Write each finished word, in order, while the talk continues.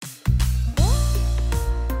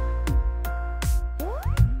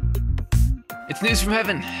It's news from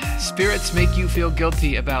heaven. Spirits make you feel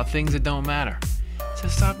guilty about things that don't matter. So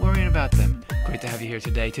stop worrying about them. Great to have you here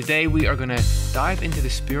today. Today we are going to dive into the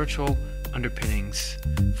spiritual underpinnings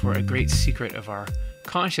for a great secret of our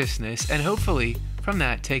consciousness, and hopefully from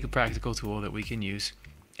that take a practical tool that we can use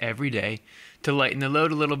every day to lighten the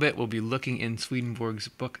load a little bit. We'll be looking in Swedenborg's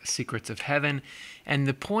book, Secrets of Heaven. And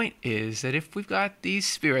the point is that if we've got these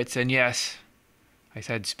spirits, and yes, I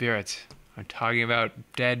said spirits, I'm talking about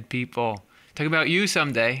dead people, talking about you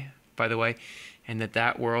someday, by the way, and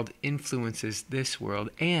that world influences this world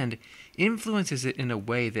and influences it in a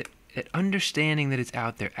way that understanding that it's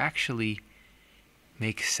out there actually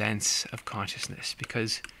makes sense of consciousness.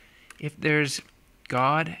 Because if there's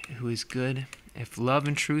God who is good, if love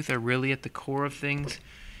and truth are really at the core of things,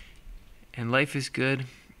 and life is good,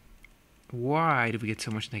 why do we get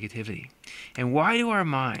so much negativity? And why do our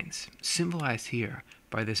minds, symbolized here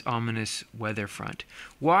by this ominous weather front,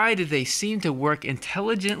 why do they seem to work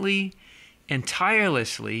intelligently and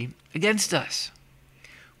tirelessly against us?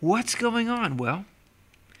 What's going on? Well,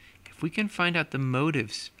 if we can find out the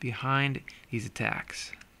motives behind these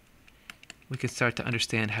attacks, we can start to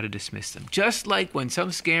understand how to dismiss them. Just like when some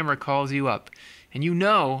scammer calls you up and you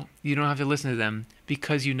know you don't have to listen to them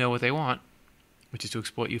because you know what they want, which is to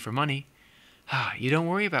exploit you for money, you don't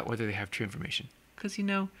worry about whether they have true information because you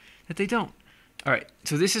know that they don't. All right,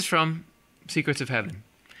 so this is from Secrets of Heaven.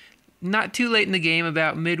 Not too late in the game,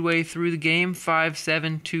 about midway through the game,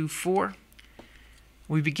 5724,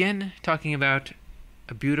 we begin talking about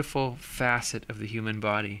a beautiful facet of the human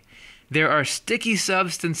body. There are sticky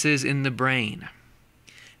substances in the brain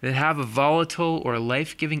that have a volatile or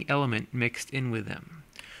life-giving element mixed in with them.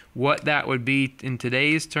 What that would be in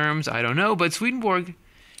today's terms, I don't know, but Swedenborg,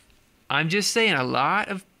 I'm just saying, a lot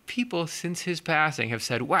of people since his passing have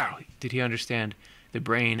said, wow, did he understand the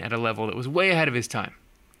brain at a level that was way ahead of his time.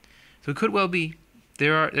 So it could well be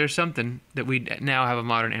there's something that we now have a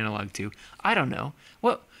modern analog to. I don't know.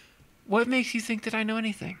 What makes you think that I know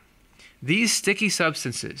anything? These sticky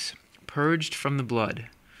substances, purged from the blood,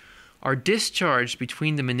 are discharged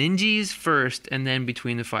between the meninges first and then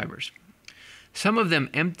between the fibers. Some of them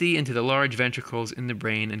empty into the large ventricles in the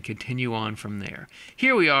brain and continue on from there.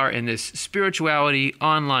 Here we are in this spirituality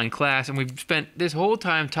online class, and we've spent this whole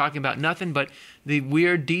time talking about nothing but the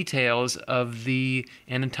weird details of the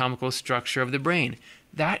anatomical structure of the brain.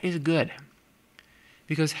 That is good.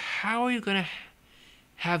 Because how are you going to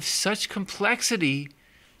have such complexity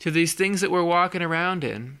to these things that we're walking around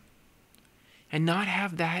in and not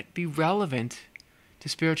have that be relevant to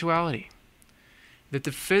spirituality? That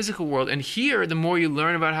the physical world, and here, the more you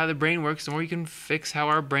learn about how the brain works, the more you can fix how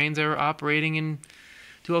our brains are operating and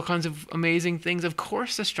do all kinds of amazing things. Of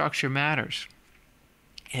course, the structure matters.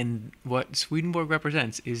 And what Swedenborg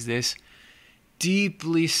represents is this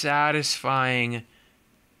deeply satisfying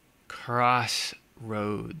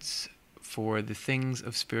crossroads for the things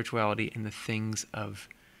of spirituality and the things of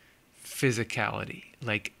physicality.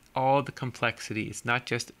 Like all the complexity. It's not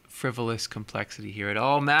just frivolous complexity here. It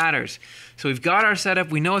all matters. So we've got our setup.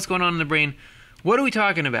 We know what's going on in the brain. What are we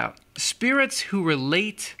talking about? Spirits who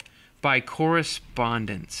relate by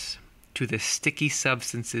correspondence to the sticky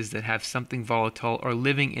substances that have something volatile or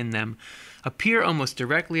living in them appear almost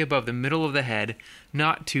directly above the middle of the head,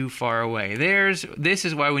 not too far away. This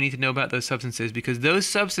is why we need to know about those substances, because those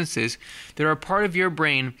substances that are part of your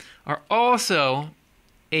brain are also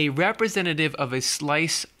a representative of a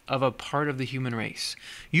slice of a part of the human race.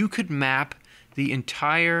 You could map the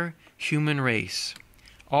entire human race,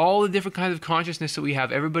 all the different kinds of consciousness that we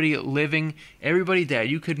have, everybody living, everybody dead.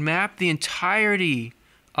 You could map the entirety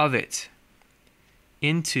of it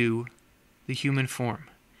into the human form.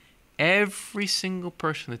 Every single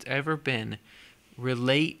person that's ever been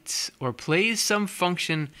relates or plays some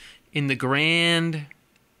function in the grand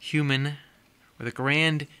human or the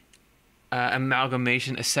grand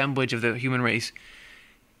amalgamation, assemblage of the human race,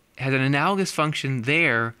 has an analogous function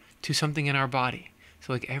there to something in our body.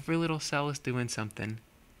 So like every little cell is doing something.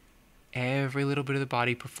 Every little bit of the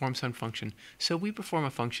body performs some function. So we perform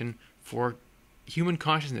a function for human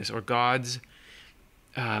consciousness or God's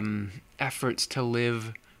efforts to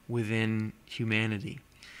live within humanity.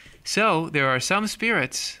 So there are some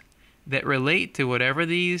spirits that relate to whatever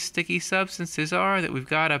these sticky substances are that we've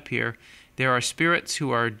got up here. There are spirits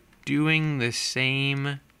who are doing the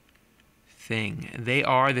same thing. They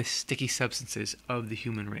are the sticky substances of the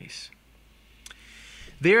human race.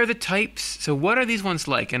 They are the types. So what are these ones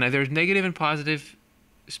like? And there's negative and positive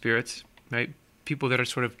spirits, right? People that are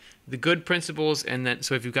sort of the good principles, and then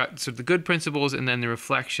so if you've got sort of the good principles and then the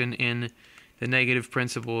reflection in the negative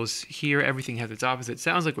principles. Here, everything has its opposite.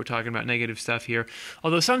 Sounds like we're talking about negative stuff here.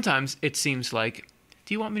 Although sometimes it seems like,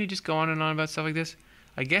 do you want me to just go on and on about stuff like this?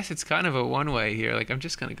 I guess it's kind of a one-way here. Like, I'm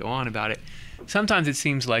just going to go on about it. Sometimes it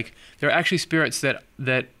seems like there are actually spirits that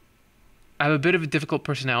have a bit of a difficult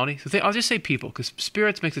personality. So I'll just say people, because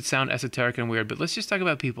spirits makes it sound esoteric and weird, but let's just talk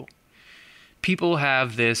about people. People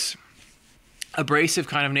have this abrasive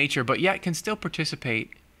kind of nature, but yet can still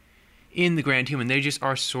participate in the grand human. They just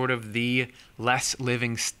are sort of the less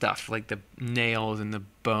living stuff, like the nails and the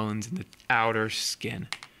bones and the outer skin.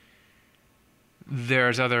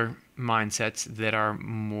 There's other mindsets that are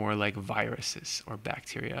more like viruses or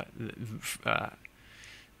bacteria,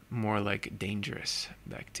 more like dangerous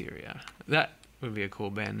bacteria. That would be a cool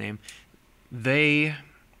band name. They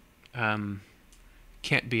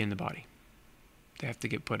can't be in the body. They have to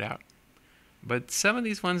get put out. But some of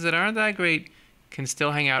these ones that aren't that great can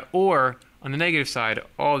still hang out, or on the negative side,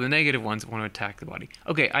 all the negative ones want to attack the body.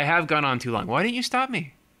 Okay, I have gone on too long. Why didn't you stop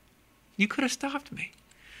me? You could have stopped me.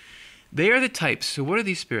 They are the types. So what are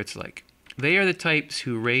these spirits like? They are the types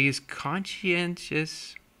who raise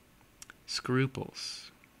conscientious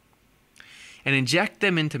scruples and inject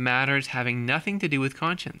them into matters having nothing to do with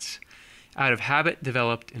conscience, out of habit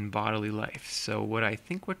developed in bodily life. So what I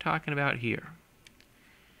think we're talking about here,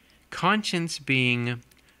 conscience being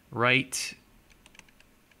right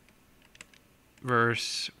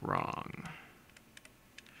versus wrong.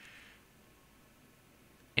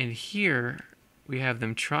 And here we have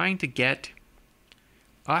them trying to get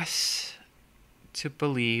us to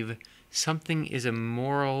believe something is a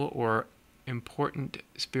moral or important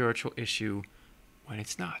spiritual issue when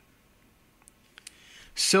it's not.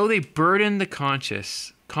 So they burden the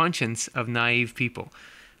conscience of naive people.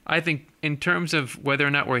 I think in terms of whether or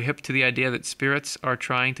not we're hip to the idea that spirits are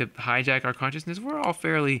trying to hijack our consciousness, we're all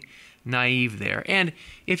fairly naive there. And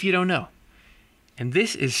if you don't know, and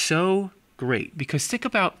this is so great, because think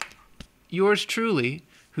about yours truly,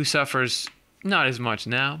 who suffers not as much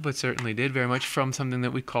now, but certainly did very much from something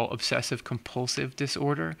that we call obsessive compulsive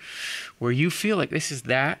disorder, where you feel like this is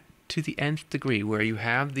that to the nth degree, where you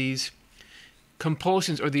have these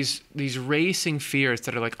compulsions or these racing fears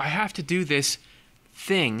that are like, I have to do this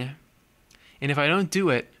thing, and if I don't do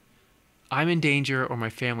it, I'm in danger or my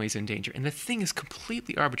family's in danger. And the thing is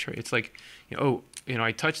completely arbitrary. It's like,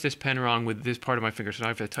 I touched this pen wrong with this part of my finger, so now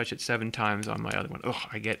I have to touch it 7 times on my other one.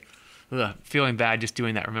 I get feeling bad just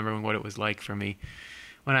doing that, remembering what it was like for me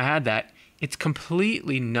when I had that. It's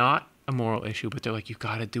completely not a moral issue, but they're like, you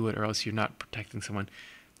got to do it or else you're not protecting someone.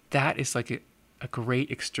 That is like a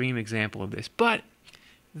great extreme example of this. But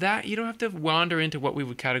that you don't have to wander into what we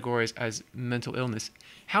would categorize as mental illness.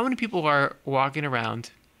 How many people are walking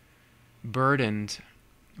around burdened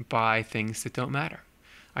by things that don't matter?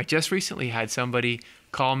 I just recently had somebody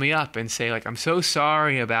call me up and say, like, I'm so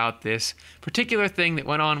sorry about this particular thing that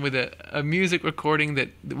went on with a music recording that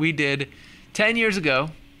we did 10 years ago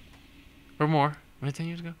or more. Was it 10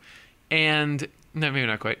 years ago? And no, maybe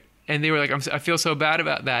not quite. And they were like, I feel so bad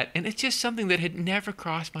about that. And it's just something that had never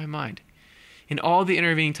crossed my mind in all the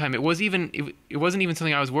intervening time. It wasn't even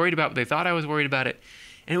something I was worried about, but they thought I was worried about it.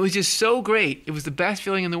 And it was just so great. It was the best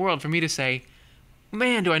feeling in the world for me to say,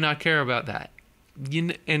 man, do I not care about that.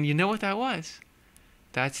 And you know what that was?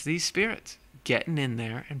 That's these spirits getting in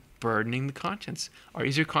there and burdening the conscience. Or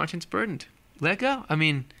is your conscience burdened? Let go. I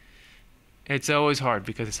mean, it's always hard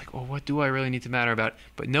because it's like, what do I really need to matter about?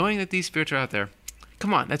 But knowing that these spirits are out there,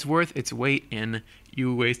 come on, that's worth its weight in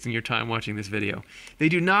you wasting your time watching this video. They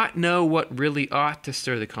do not know what really ought to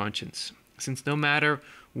stir the conscience, since no matter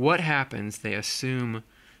what happens, they assume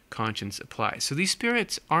conscience applies. So these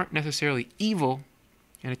spirits aren't necessarily evil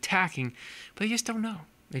and attacking, but they just don't know.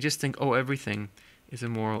 They just think, everything is a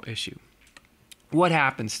moral issue. What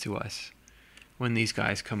happens to us when these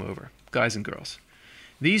guys come over, guys and girls?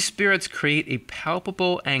 These spirits create a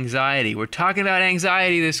palpable anxiety. We're talking about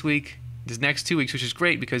anxiety this week, this next 2 weeks, which is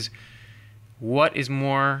great because what is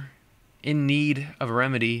more in need of a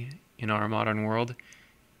remedy in our modern world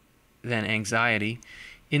than anxiety?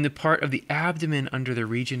 In the part of the abdomen under the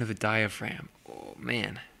region of the diaphragm. Oh,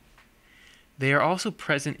 man. They are also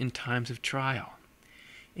present in times of trial,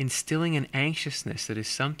 instilling an anxiousness that is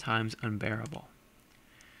sometimes unbearable.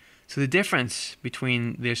 So the difference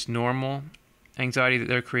between this normal anxiety that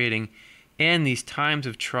they're creating and these times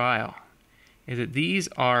of trial is that these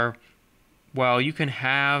are, while you can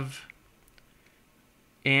have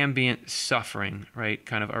ambient suffering, right,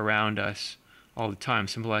 kind of around us all the time,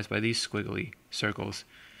 symbolized by these squiggly circles,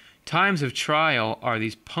 times of trial are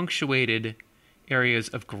these punctuated areas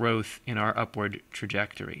of growth in our upward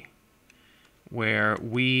trajectory, where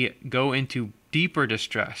we go into deeper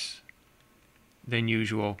distress than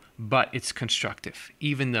usual, but it's constructive.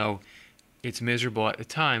 Even though it's miserable at the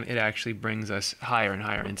time, it actually brings us higher and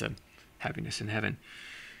higher into happiness in heaven.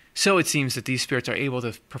 So it seems that these spirits are able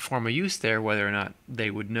to perform a use there, whether or not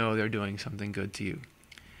they would know they're doing something good to you.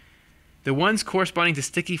 The ones corresponding to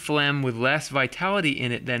sticky phlegm with less vitality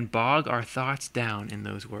in it then bog our thoughts down in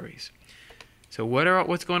those worries. So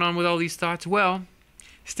what's going on with all these thoughts? Well,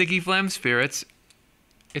 sticky phlegm spirits,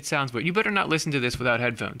 it sounds weird. You better not listen to this without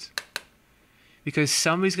headphones, because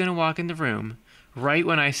somebody's going to walk in the room right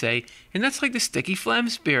when I say, and that's like the sticky phlegm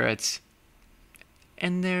spirits.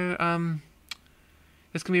 And they're,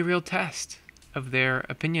 that's going to be a real test of their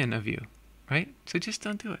opinion of you, right? So just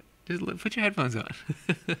don't do it. Just put your headphones on.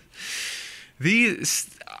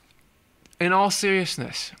 These, in all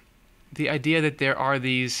seriousness, the idea that there are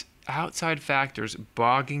these outside factors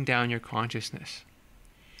bogging down your consciousness,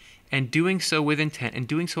 and doing so with intent, and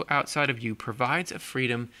doing so outside of you, provides a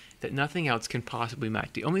freedom that nothing else can possibly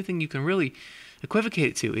match. The only thing you can really equivocate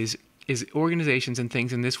it to is organizations and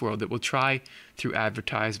things in this world that will try through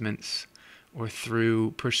advertisements or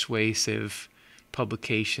through persuasive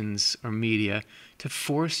publications or media to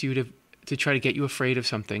force you to try to get you afraid of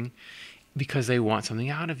something because they want something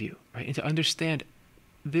out of you, right? And to understand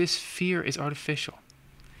this fear is artificial.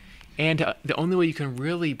 And the only way you can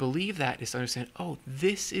really believe that is to understand, oh,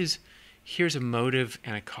 here's a motive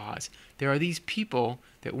and a cause. There are these people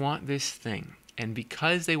that want this thing. And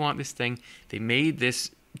because they want this thing, they made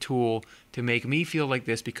this tool to make me feel like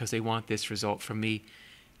this because they want this result from me.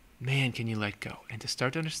 Man, can you let go? And to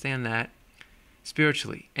start to understand that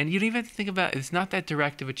spiritually. And you don't even have to think about it. It's not that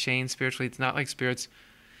direct of a chain spiritually. It's not like spirits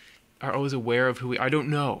are always aware of who we are. I don't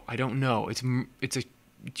know. It's a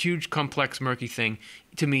huge, complex, murky thing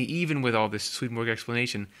to me, even with all this Swedenborg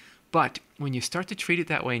explanation. But when you start to treat it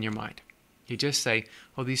that way in your mind, you just say,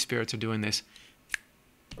 oh, these spirits are doing this.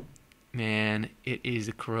 Man, it is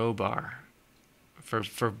a crowbar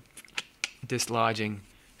for dislodging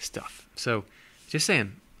stuff. So just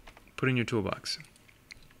saying, put in your toolbox.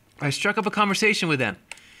 I struck up a conversation with them.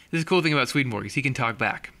 This is the cool thing about Swedenborg, is he can talk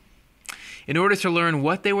back. In order to learn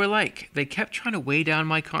what they were like, they kept trying to weigh down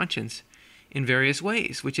my conscience in various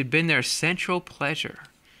ways, which had been their central pleasure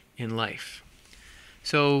in life.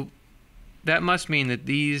 So that must mean that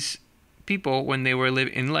these people, when they were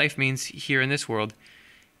living in life, means here in this world,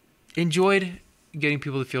 enjoyed getting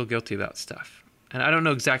people to feel guilty about stuff. And I don't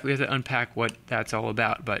know exactly, we have to unpack what that's all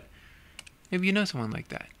about, but maybe you know someone like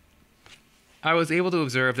that. I was able to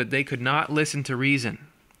observe that they could not listen to reason,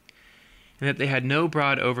 and that they had no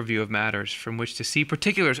broad overview of matters from which to see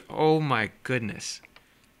particulars. Oh my goodness.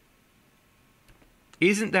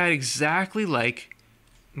 Isn't that exactly like,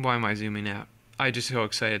 why am I zooming out? I'm just so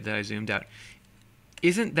excited that I zoomed out.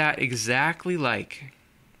 Isn't that exactly like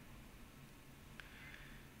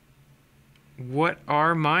what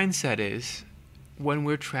our mindset is when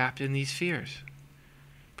we're trapped in these fears?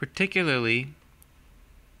 Particularly,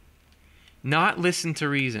 not listen to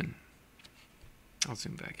reason. I'll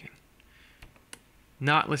zoom back in.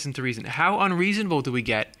 Not listen to reason. How unreasonable do we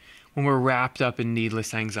get when we're wrapped up in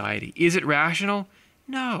needless anxiety? Is it rational?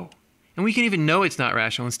 No. And we can even know it's not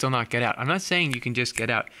rational and still not get out. I'm not saying you can just get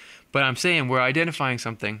out, but I'm saying we're identifying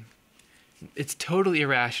something. It's totally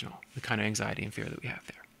irrational, the kind of anxiety and fear that we have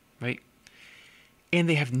there, right? And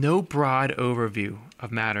they have no broad overview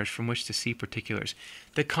of matters from which to see particulars.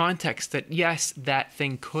 The context that, yes, that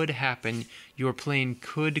thing could happen, your plane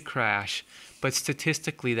could crash, but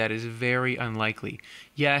statistically that is very unlikely.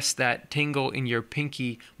 Yes, that tingle in your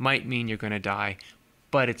pinky might mean you're going to die,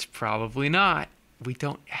 but it's probably not. We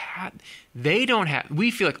feel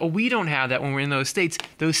like, oh, we don't have that when we're in those states.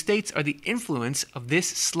 Those states are the influence of this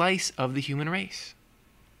slice of the human race,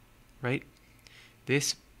 right?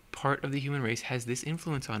 This part of the human race has this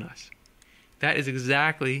influence on us. That is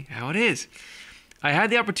exactly how it is. I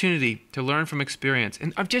had the opportunity to learn from experience.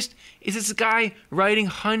 And is this guy writing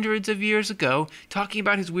hundreds of years ago, talking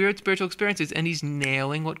about his weird spiritual experiences, and he's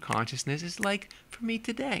nailing what consciousness is like for me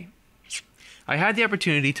today. I had the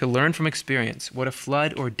opportunity to learn from experience what a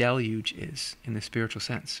flood or deluge is in the spiritual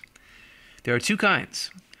sense. There are two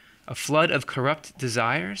kinds: a flood of corrupt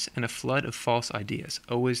desires and a flood of false ideas.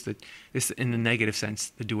 Always this in the negative sense,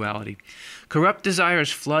 the duality. Corrupt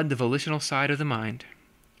desires flood the volitional side of the mind,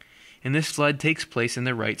 and this flood takes place in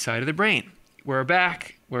the right side of the brain. We're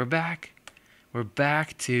back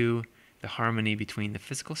to the harmony between the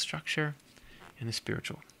physical structure and the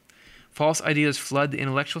spiritual. False ideas flood the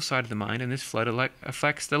intellectual side of the mind, and this flood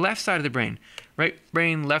affects the left side of the brain. Right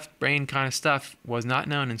brain, left brain kind of stuff was not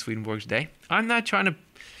known in Swedenborg's day. I'm not trying to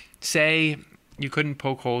say you couldn't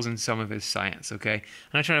poke holes in some of his science, okay?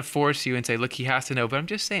 I'm not trying to force you and say, look, he has to know, but I'm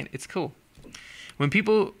just saying it's cool. When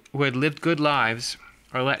people who had lived good lives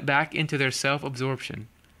are let back into their self-absorption,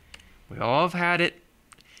 we all have had it,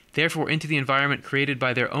 therefore into the environment created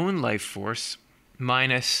by their own life force,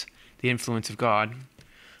 minus the influence of God,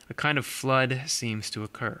 a kind of flood seems to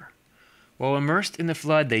occur. While immersed in the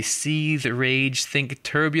flood, they seethe, rage, think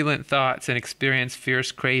turbulent thoughts, and experience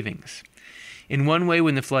fierce cravings. In one way,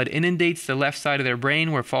 when the flood inundates the left side of their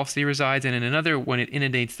brain where falsity resides, and in another, when it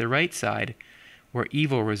inundates the right side where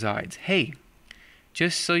evil resides. Hey,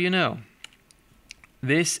 just so you know,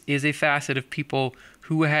 this is a facet of people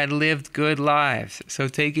who had lived good lives. So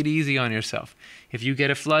take it easy on yourself. If you get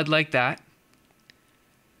a flood like that,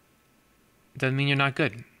 doesn't mean you're not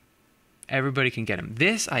good. Everybody can get them.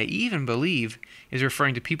 This, I even believe, is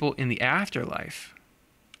referring to people in the afterlife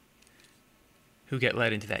who get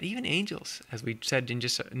led into that. Even angels, as we said in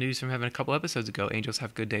just News from Heaven a couple episodes ago, angels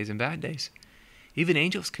have good days and bad days. Even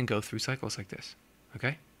angels can go through cycles like this,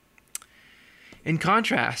 okay? In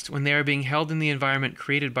contrast, when they are being held in the environment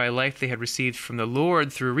created by life they had received from the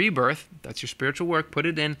Lord through rebirth, that's your spiritual work, put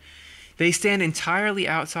it in, they stand entirely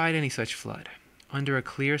outside any such flood, under a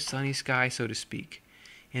clear sunny sky, so to speak,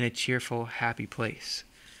 in a cheerful, happy place.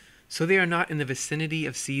 So they are not in the vicinity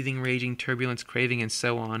of seething, raging, turbulence, craving, and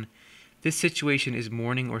so on. This situation is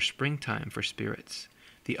morning or springtime for spirits.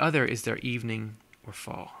 The other is their evening or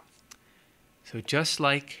fall. So just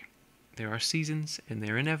like there are seasons and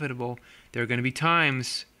they're inevitable, there are going to be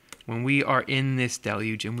times when we are in this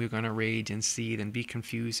deluge and we're going to rage and seethe and be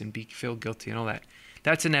confused and feel guilty and all that.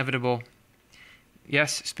 That's inevitable.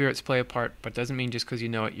 Yes, spirits play a part, but doesn't mean just because you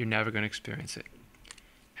know it, you're never going to experience it.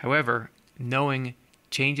 However, knowing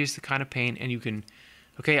changes the kind of pain, and you can,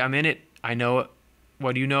 okay, I'm in it. I know it.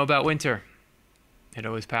 What do you know about winter? It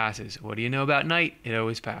always passes. What do you know about night? It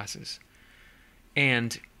always passes.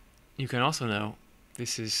 And you can also know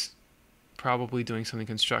this is probably doing something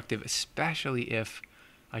constructive, especially if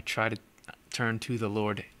I try to turn to the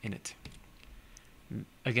Lord in it.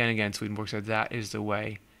 Again, Swedenborg said that is the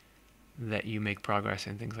way that you make progress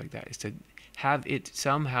and things like that, is to have it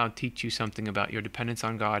somehow teach you something about your dependence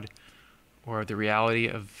on God, or the reality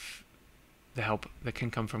of the help that can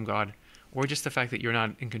come from God, or just the fact that you're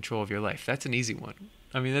not in control of your life. That's an easy one.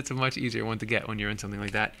 I mean, that's a much easier one to get when you're in something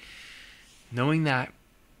like that. Knowing that,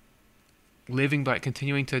 living by,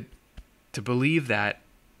 continuing to believe that,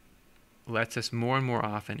 lets us more and more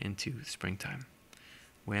often into springtime.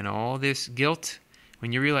 When all this guilt,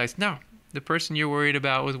 when you realize, no, the person you're worried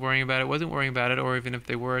about was worrying about it, wasn't worrying about it, or even if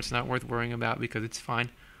they were, it's not worth worrying about because it's fine.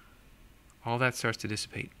 All that starts to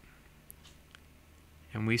dissipate.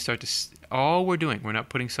 And we start to, all we're doing, we're not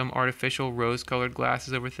putting some artificial rose-colored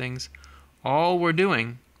glasses over things. All we're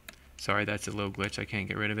doing, sorry, that's a little glitch, I can't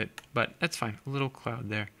get rid of it, but that's fine, a little cloud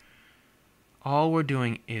there. All we're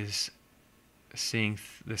doing is seeing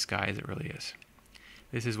the sky as it really is.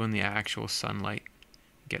 This is when the actual sunlight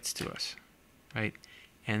gets to us, right?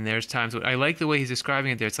 And there's times, I like the way he's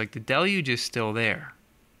describing it there. It's like the deluge is still there,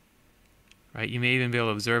 right? You may even be able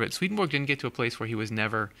to observe it. Swedenborg didn't get to a place where he was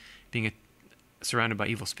never being surrounded by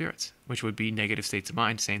evil spirits, which would be negative states of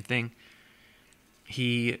mind, same thing.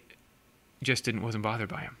 He just wasn't bothered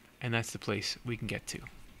by them. And that's the place we can get to.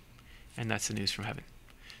 And that's the news from heaven.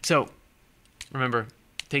 So, remember,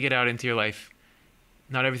 take it out into your life.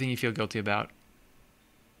 Not everything you feel guilty about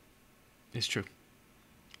is true.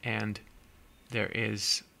 And there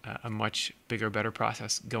is a much bigger, better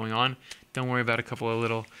process going on. Don't worry about a couple of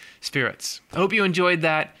little spirits. I hope you enjoyed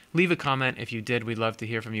that. Leave a comment if you did. We'd love to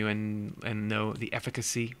hear from you and know the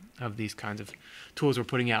efficacy of these kinds of tools we're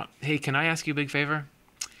putting out. Hey, can I ask you a big favor?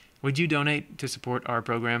 Would you donate to support our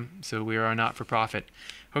program so we are not-for-profit?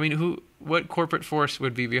 I mean, what corporate force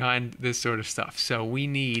would be behind this sort of stuff? So we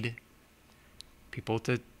need people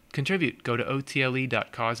to contribute. Go to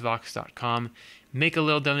otle.causevox.com. Make a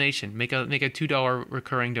little donation. Make a $2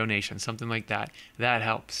 recurring donation, something like that. That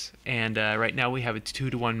helps. And right now we have a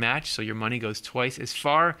 2-to-1 match, so your money goes twice as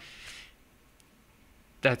far.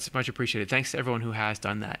 That's much appreciated. Thanks to everyone who has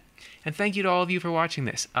done that. And thank you to all of you for watching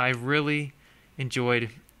this. I really enjoyed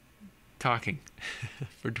talking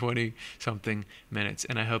for 20-something minutes,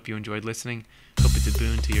 and I hope you enjoyed listening. Hope it's a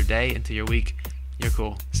boon to your day and to your week. You're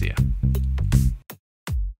cool. See ya.